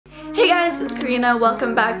guys, it's Karina.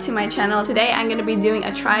 Welcome back to my channel. Today I'm going to be doing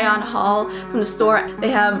a try-on haul from the store.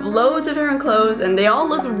 They have loads of different clothes and they all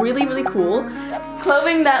look really cool.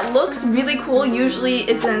 Clothing that looks really cool usually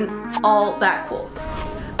isn't all that cool.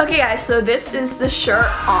 Okay guys, so this is the shirt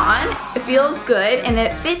on. It feels good and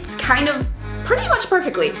it fits kind of pretty much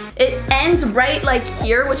perfectly. It ends right like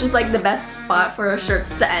here, which is like the best spot for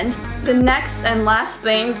shirts to end. The next and last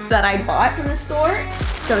thing that I bought from the store,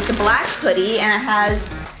 so it's a black hoodie and it has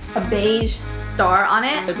a beige star on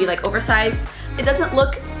it. It would be like oversized. It doesn't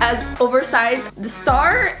look as oversized. The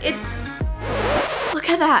star, look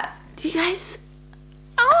at that. Do you guys,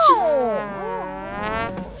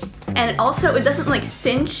 and also it doesn't like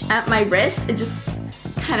cinch at my wrist. It just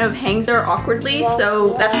kind of hangs there awkwardly,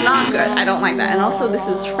 so that's not good. I don't like that. And also this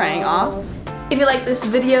is fraying off. If you like this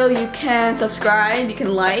video, you can subscribe, you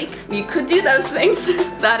can like, you could do those things.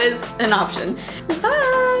 That is an option.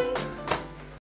 Bye!